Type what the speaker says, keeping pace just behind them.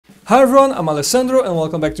Hi everyone, I'm Alessandro and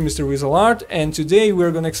welcome back to Mr. Weasel Art, and today we're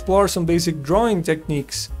going to explore some basic drawing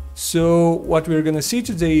techniques. So what we're going to see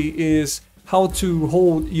today is how to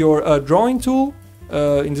hold your drawing tool.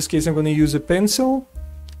 In this case I'm going to use a pencil,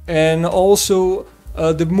 and also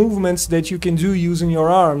the movements that you can do using your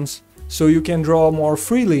arms so you can draw more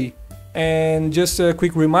freely. And just a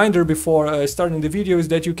quick reminder before starting the video is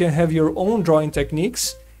that you can have your own drawing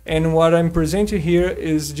techniques. And what I'm presenting here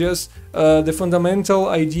is just the fundamental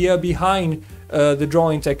idea behind the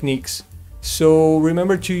drawing techniques. So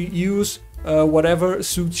remember to use whatever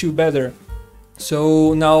suits you better.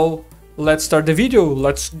 So now let's start the video.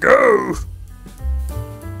 Let's go!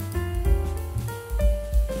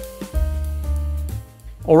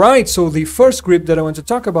 Alright, so the first grip that I want to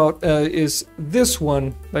talk about is this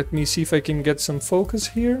one. Let me see if I can get some focus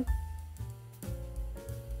here.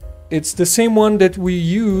 It's the same one that we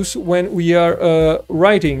use when we are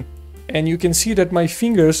writing, and you can see that my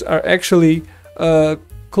fingers are actually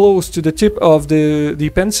close to the tip of the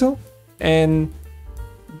pencil, and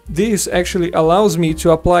this actually allows me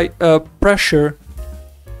to apply pressure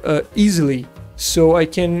easily. So I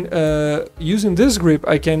can, using this grip,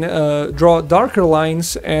 I can draw darker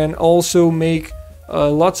lines and also make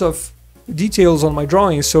lots of details on my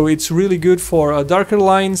drawing. So it's really good for darker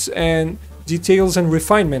lines and details and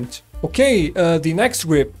refinement. Okay, the next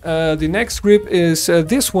grip. The next grip is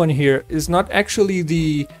this one here. Is not actually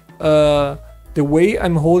the way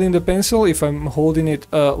I'm holding the pencil. If I'm holding it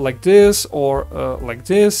like this or like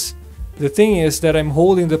this, the thing is that I'm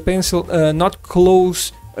holding the pencil not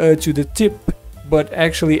close to the tip, but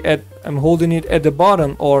actually I'm holding it at the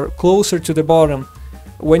bottom or closer to the bottom.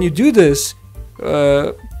 When you do this,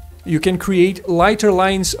 you can create lighter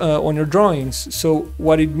lines on your drawings. So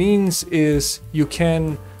what it means is you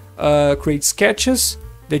can create sketches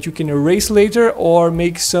that you can erase later, or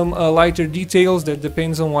make some lighter details. That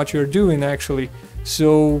depends on what you're doing actually.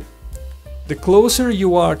 So the closer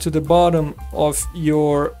you are to the bottom of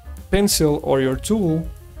your pencil or your tool,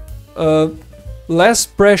 less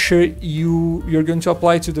pressure you're going to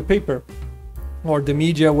apply to the paper or the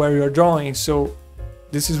media where you're drawing. So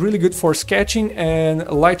this is really good for sketching and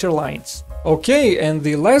lighter lines. Okay, and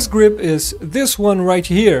the last grip is this one right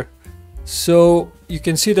here. So you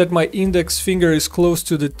can see that my index finger is close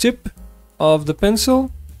to the tip of the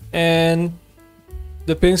pencil, and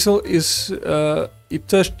the pencil is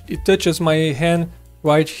it touches my hand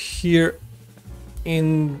right here,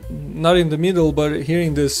 not in the middle, but here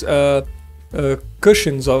in this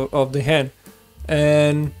cushions of the hand.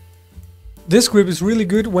 And this grip is really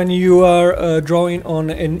good when you are drawing on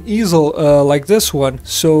an easel like this one.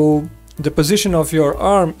 So the position of your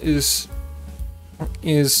arm is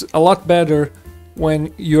a lot better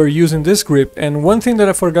when you're using this grip. And one thing that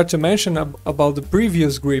I forgot to mention about the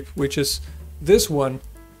previous grip, which is this one,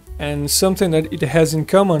 and something that it has in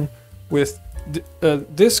common with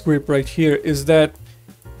this grip right here, is that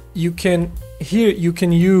you can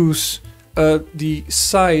use the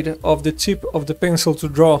side of the tip of the pencil to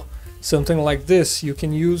draw something like this. You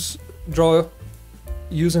can draw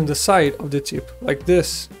using the side of the tip like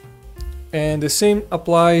this, and the same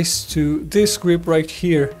applies to this grip right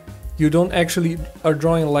here. You don't actually are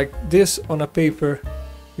drawing like this on a paper,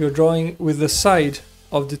 you're drawing with the side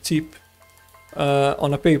of the tip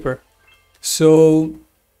on a paper. So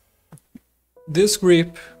this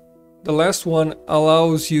grip, the last one,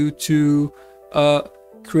 allows you to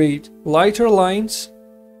create lighter lines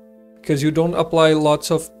because you don't apply lots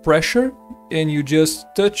of pressure and you just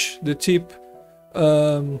touch the tip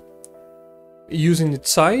using its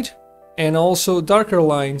side, and also darker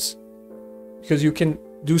lines because you can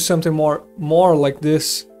do something more like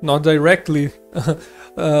this, not directly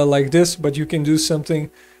like this, but you can do something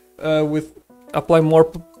with applying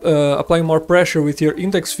more pressure with your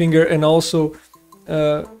index finger, and also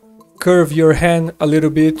curve your hand a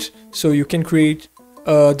little bit so you can create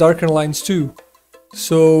darker lines too.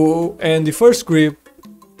 So, and the first grip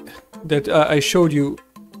that I showed you,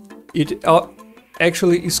 it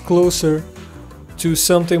actually is closer to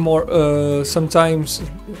something more, sometimes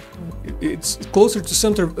it's closer to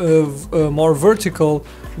something more vertical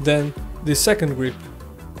than the second grip,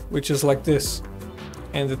 which is like this.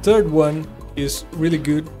 And the third one is really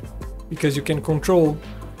good because you can control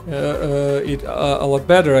it a lot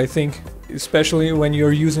better, I think, especially when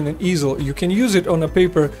you're using an easel. You can use it on a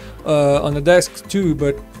paper, on a desk too,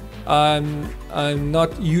 but I'm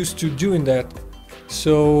not used to doing that.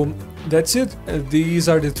 So that's it. These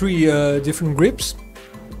are the three different grips,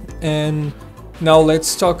 and now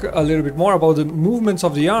let's talk a little bit more about the movements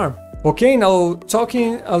of the arm. Okay, now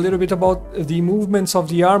talking a little bit about the movements of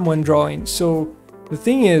the arm when drawing. So The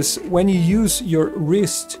thing is, when you use your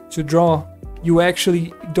wrist to draw, you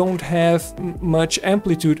actually don't have much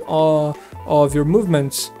amplitude of your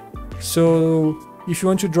movements. So if you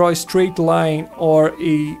want to draw a straight line or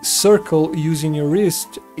a circle using your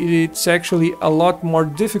wrist, it's actually a lot more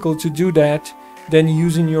difficult to do that than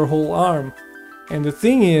using your whole arm. And the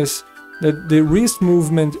thing is that the wrist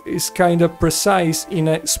movement is kind of precise in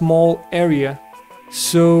a small area.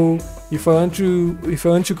 So if I want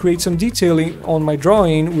to create some detailing on my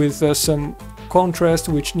drawing with some contrast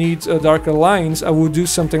which needs darker lines, I would do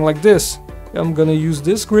something like this. I'm gonna use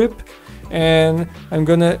this grip and I'm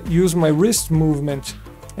gonna use my wrist movement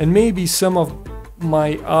and maybe some of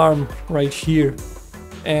my arm right here.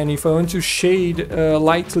 And if I want to shade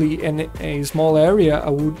lightly in a small area, I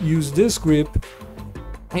would use this grip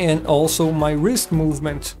and also my wrist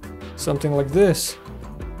movement, something like this.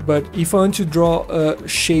 But if I want to draw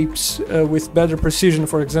shapes with better precision,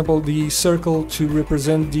 for example the circle to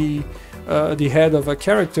represent the head of a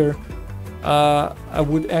character, I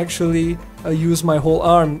would actually use my whole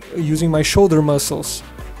arm using my shoulder muscles.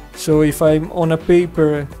 So if I'm on a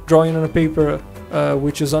paper, drawing on a paper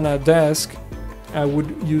which is on a desk, I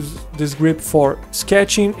would use this grip for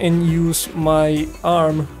sketching and use my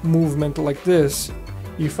arm movement like this.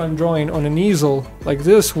 If I'm drawing on an easel like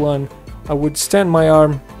this one, I would extend my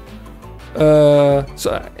arm,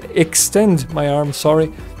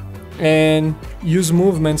 and use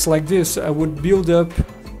movements like this. I would build up.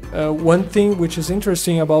 One thing which is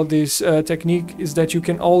interesting about this technique is that you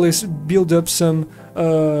can always build up some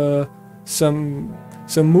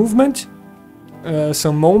movement,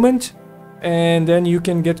 some moment, and then you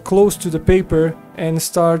can get close to the paper and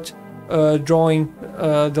start drawing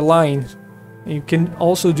the line. You can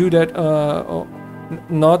also do that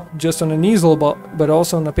not just on an easel but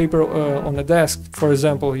also on a paper on a desk. For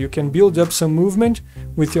example, you can build up some movement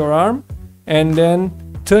with your arm and then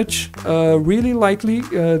touch really lightly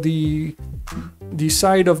the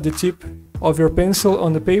side of the tip of your pencil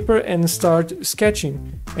on the paper and start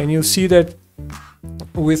sketching. And you'll see that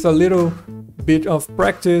with a little bit of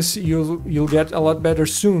practice you'll get a lot better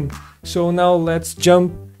soon. So now let's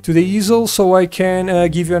jump to the easel so I can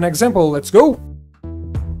give you an example. Let's go!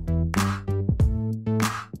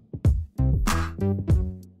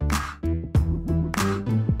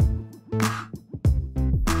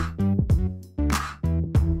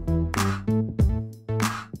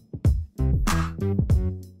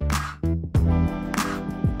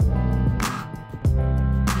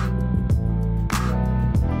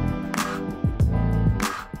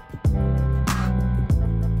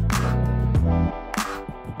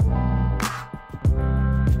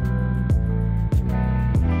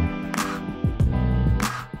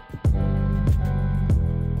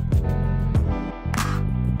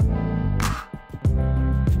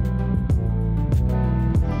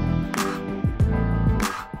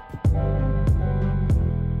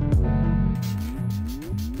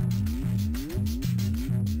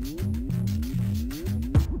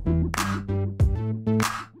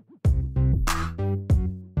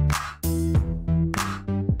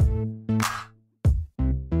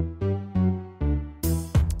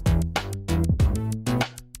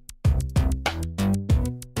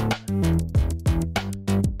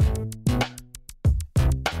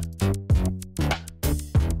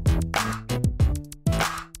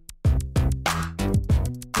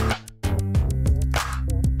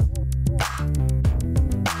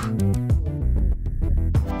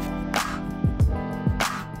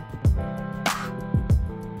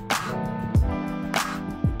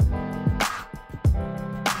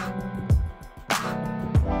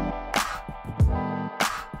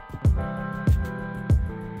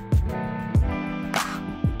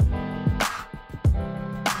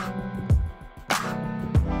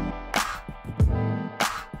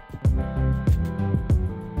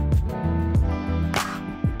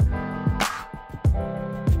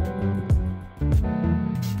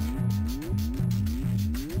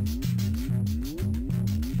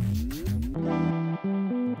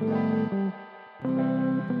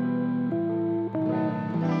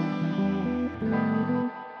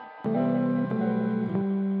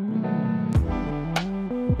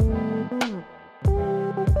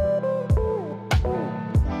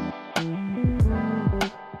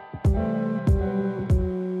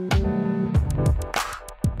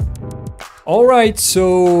 Alright,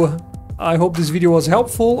 so I hope this video was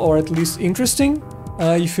helpful or at least interesting.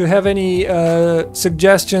 If you have any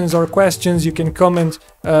suggestions or questions, you can comment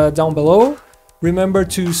down below. Remember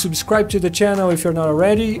to subscribe to the channel if you're not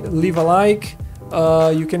already, leave a like.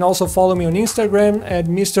 You can also follow me on Instagram at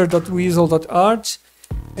mr.weasel.art.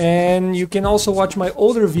 And you can also watch my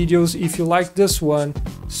older videos if you like this one.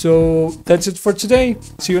 So that's it for today.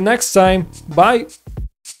 See you next time. Bye!